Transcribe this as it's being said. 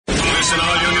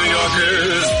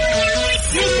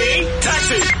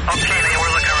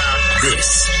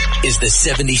This is the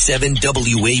 77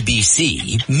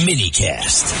 WABC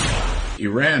minicast.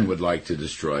 Iran would like to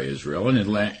destroy Israel, and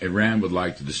Iran would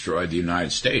like to destroy the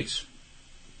United States.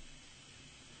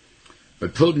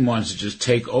 But Putin wants to just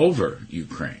take over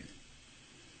Ukraine,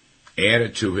 add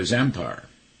it to his empire.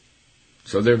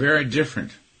 So they're very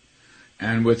different.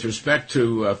 And with respect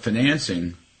to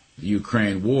financing the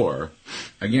Ukraine war,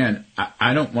 again,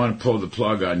 I don't want to pull the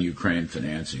plug on Ukraine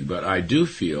financing, but I do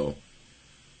feel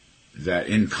that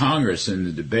in Congress, in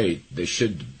the debate, they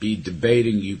should be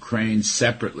debating Ukraine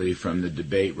separately from the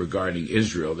debate regarding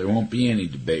Israel. There won't be any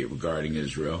debate regarding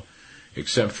Israel,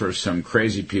 except for some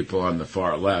crazy people on the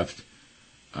far left,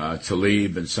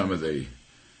 Tlaib and some of the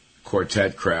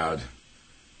quartet crowd,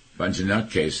 bunch of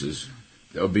nutcases.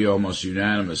 There'll be almost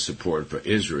unanimous support for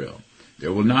Israel.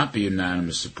 There will not be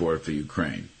unanimous support for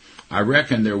Ukraine. I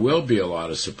reckon there will be a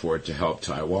lot of support to help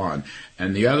Taiwan.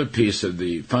 And the other piece of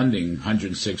the funding,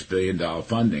 $106 billion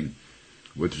funding,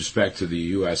 with respect to the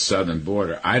U.S. southern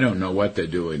border, I don't know what they're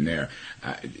doing there.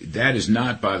 That is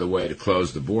not, by the way, to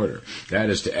close the border. That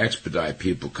is to expedite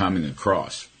people coming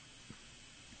across,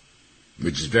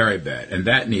 which is very bad. And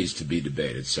that needs to be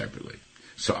debated separately.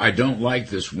 So I don't like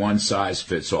this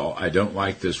one-size-fits-all. I don't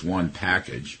like this one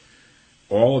package.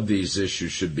 All of these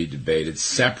issues should be debated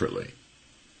separately.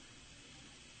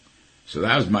 So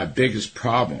that was my biggest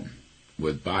problem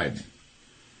with Biden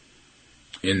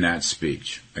in that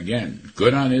speech. Again,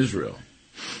 good on Israel,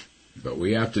 but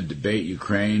we have to debate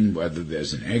Ukraine, whether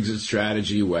there's an exit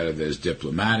strategy, whether there's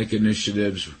diplomatic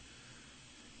initiatives,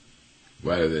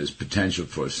 whether there's potential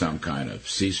for some kind of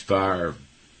ceasefire,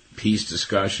 peace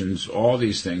discussions. All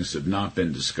these things have not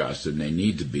been discussed, and they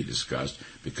need to be discussed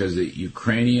because the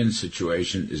Ukrainian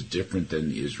situation is different than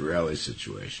the Israeli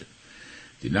situation.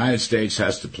 The United States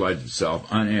has to pledge itself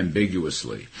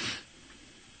unambiguously,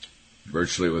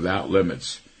 virtually without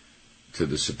limits, to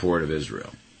the support of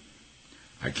Israel.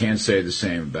 I can't say the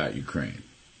same about Ukraine.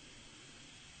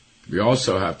 We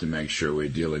also have to make sure we're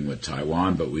dealing with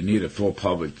Taiwan, but we need a full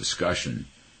public discussion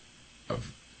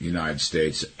of the United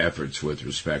States' efforts with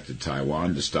respect to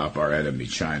Taiwan to stop our enemy,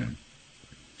 China.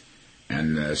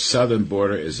 And the southern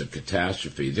border is a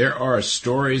catastrophe. There are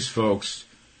stories, folks,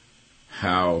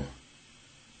 how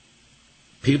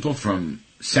people from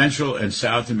Central and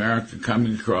South America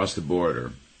coming across the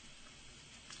border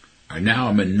are now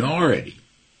a minority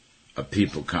of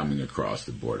people coming across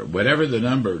the border. Whatever the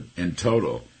number in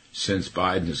total since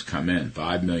Biden has come in,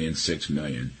 5 million, 6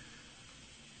 million,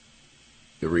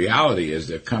 the reality is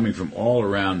they're coming from all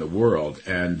around the world,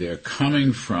 and they're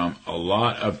coming from a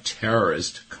lot of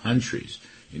terrorist countries.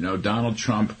 You know, Donald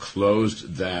Trump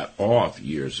closed that off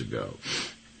years ago.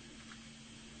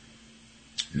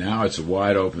 Now it's a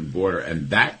wide open border, and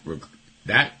that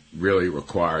really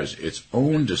requires its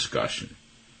own discussion,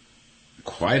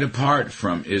 quite apart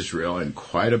from Israel and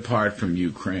quite apart from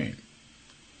Ukraine.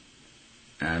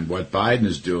 And what Biden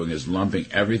is doing is lumping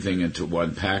everything into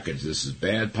one package. This is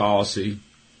bad policy.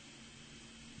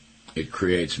 It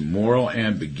creates moral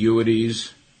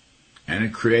ambiguities, and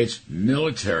it creates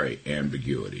military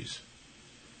ambiguities.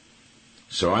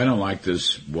 So I don't like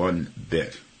this one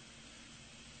bit.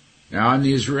 Now, on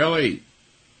the Israeli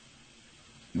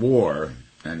war,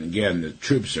 and again, the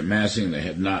troops are massing. They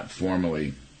have not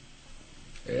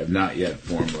yet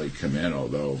formally come in,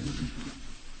 although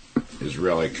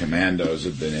Israeli commandos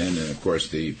have been in, and of course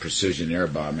the precision air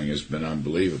bombing has been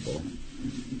unbelievable.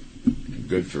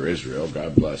 Good for Israel.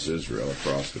 God bless Israel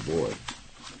across the board.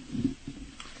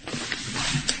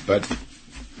 But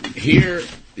here,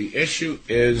 the issue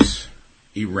is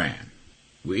Iran.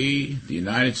 We, the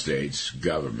United States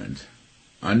government,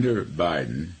 under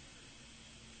Biden,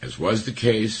 as was the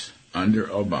case under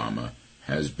Obama,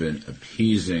 has been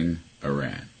appeasing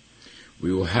Iran.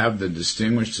 We will have the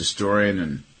distinguished historian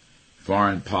and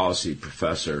foreign policy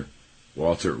professor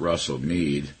Walter Russell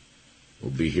Mead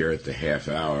will be here at the half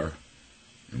hour,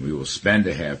 and we will spend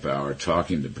a half hour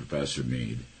talking to Professor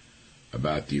Mead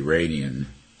about the Iranian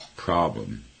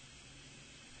problem.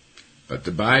 But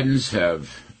the Bidens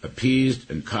have appeased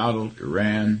and coddled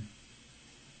Iran.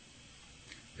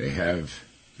 They have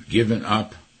given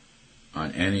up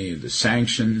on any of the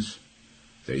sanctions.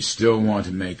 They still want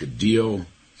to make a deal,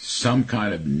 some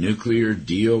kind of nuclear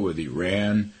deal with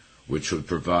Iran, which would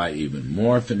provide even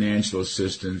more financial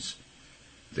assistance.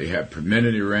 They have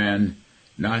permitted Iran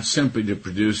not simply to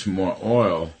produce more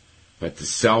oil, but to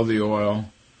sell the oil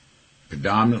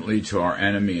predominantly to our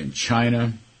enemy in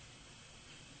China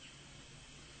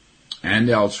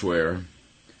and elsewhere.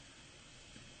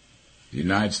 The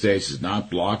United States is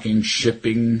not blocking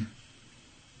shipping.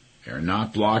 They're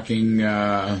not blocking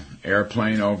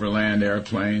overland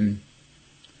airplane.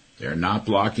 They're not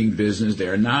blocking business.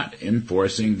 They're not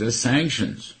enforcing the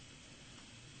sanctions.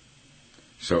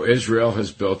 So Israel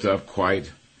has built up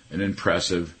quite an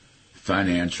impressive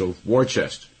financial war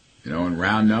chest. In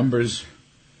round numbers,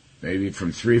 maybe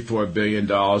from $3-4 billion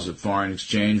of foreign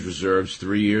exchange reserves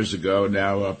 3 years ago,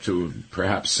 now up to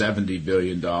perhaps $70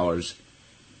 billion.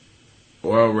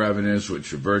 Oil revenues,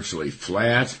 which are virtually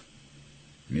flat.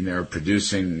 They were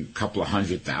producing a couple of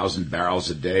 100,000 barrels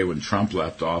a day when Trump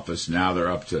left office. Now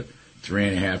they're up to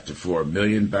 3.5 to 4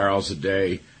 million barrels a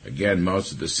day. Again,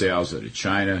 most of the sales are to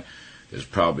China. There's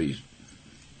probably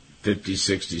 50,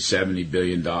 60, 70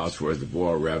 billion dollars worth of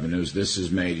oil revenues. This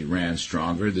has made Iran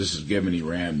stronger. This has given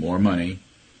Iran more money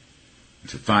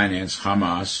to finance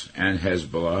Hamas and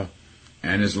Hezbollah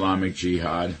and Islamic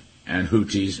Jihad and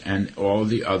Houthis and all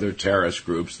the other terrorist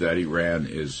groups that Iran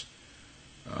is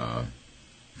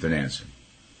financing.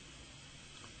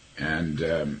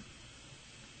 And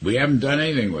we haven't done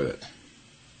anything with it.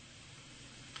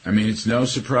 It's no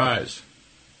surprise.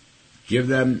 Give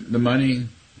them the money,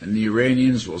 and the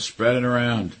Iranians will spread it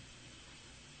around.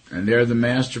 And they're the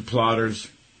master plotters.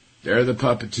 They're the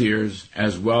puppeteers,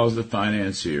 as well as the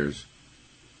financiers.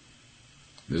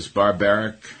 This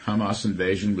barbaric Hamas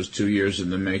invasion was 2 years in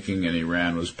the making, and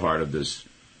Iran was part of this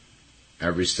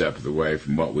every step of the way,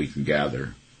 from what we can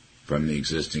gather from the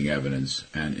existing evidence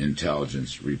and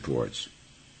intelligence reports.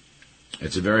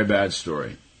 It's a very bad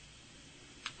story.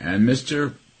 And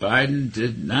Mr. Biden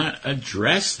did not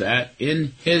address that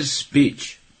in his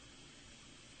speech.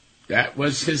 That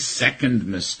was his second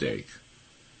mistake.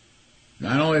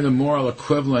 Not only the moral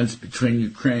equivalence between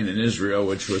Ukraine and Israel,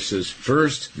 which was his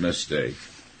first mistake,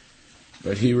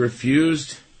 but he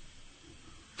refused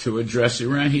to address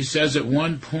Iran. He says at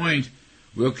one point,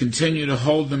 we'll continue to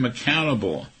hold them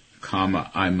accountable, comma,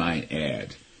 I might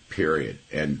add, period,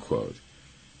 end quote.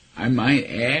 I might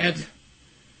add?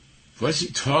 What's he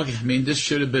talking? This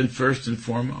should have been first and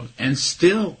foremost. And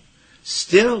still,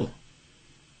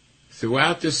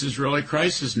 throughout this Israeli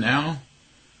crisis now,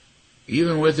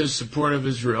 even with the support of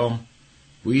Israel,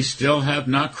 we still have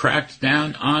not cracked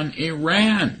down on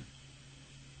Iran.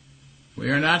 We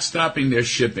are not stopping their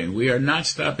shipping. We are not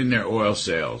stopping their oil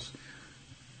sales.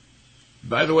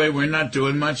 By the way, we're not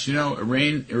doing much.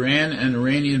 Iran and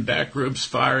Iranian-backed groups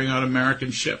firing on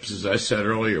American ships, as I said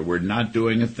earlier. We're not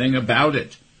doing a thing about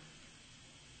it.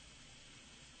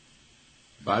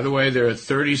 By the way, there are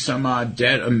 30-some-odd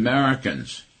dead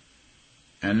Americans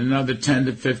and another 10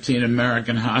 to 15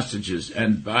 American hostages,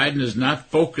 and Biden is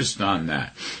not focused on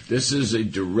that. This is a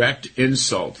direct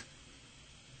insult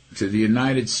to the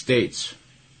United States.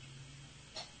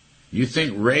 You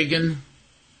think Reagan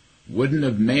wouldn't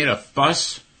have made a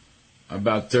fuss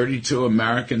about 32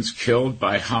 Americans killed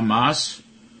by Hamas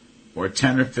or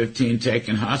 10 or 15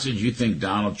 taken hostage? You think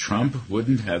Donald Trump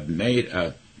wouldn't have made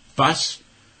a fuss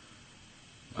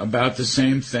about the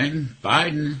same thing?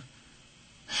 Biden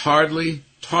hardly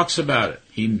talks about it.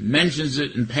 He mentions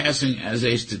it in passing as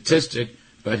a statistic,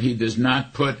 but he does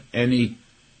not put any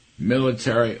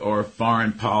military or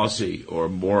foreign policy or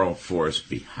moral force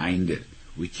behind it.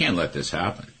 We can't let this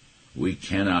happen. We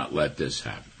cannot let this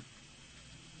happen.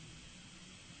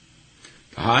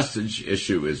 The hostage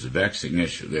issue is a vexing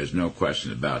issue. There's no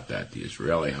question about that. The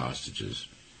Israeli hostages,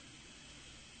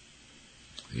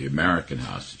 the American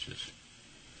hostages.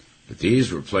 But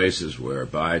these were places where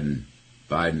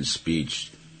Biden's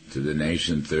speech to the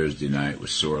nation Thursday night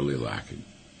was sorely lacking.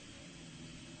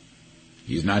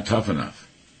 He's not tough enough.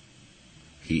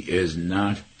 He is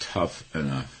not tough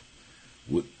enough.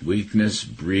 Weakness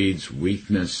breeds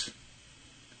weakness.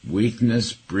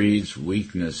 Weakness breeds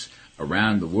weakness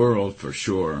around the world, for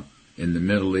sure, in the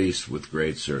Middle East with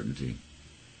great certainty.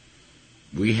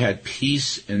 We had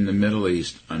peace in the Middle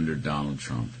East under Donald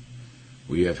Trump.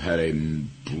 We have had a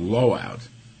blowout,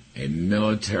 a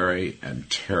military and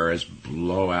terrorist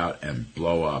blowout and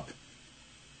blow up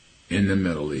in the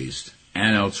Middle East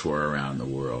and elsewhere around the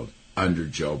world under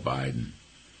Joe Biden.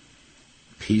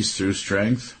 Peace through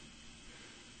strength?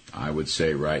 I would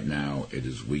say right now it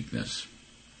is weakness.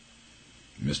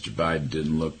 Mr. Biden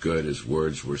didn't look good. His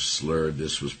words were slurred.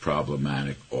 This was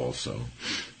problematic also.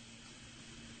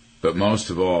 But most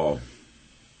of all,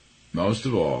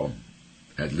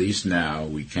 at least now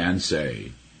we can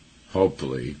say,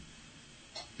 hopefully,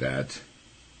 that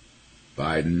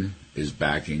Biden is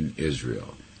backing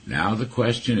Israel. Now the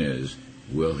question is,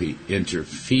 will he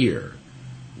interfere?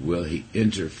 Will he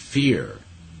interfere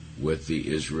with the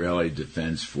Israeli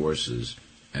Defense Forces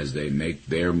as they make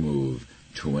their move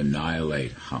to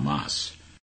annihilate Hamas?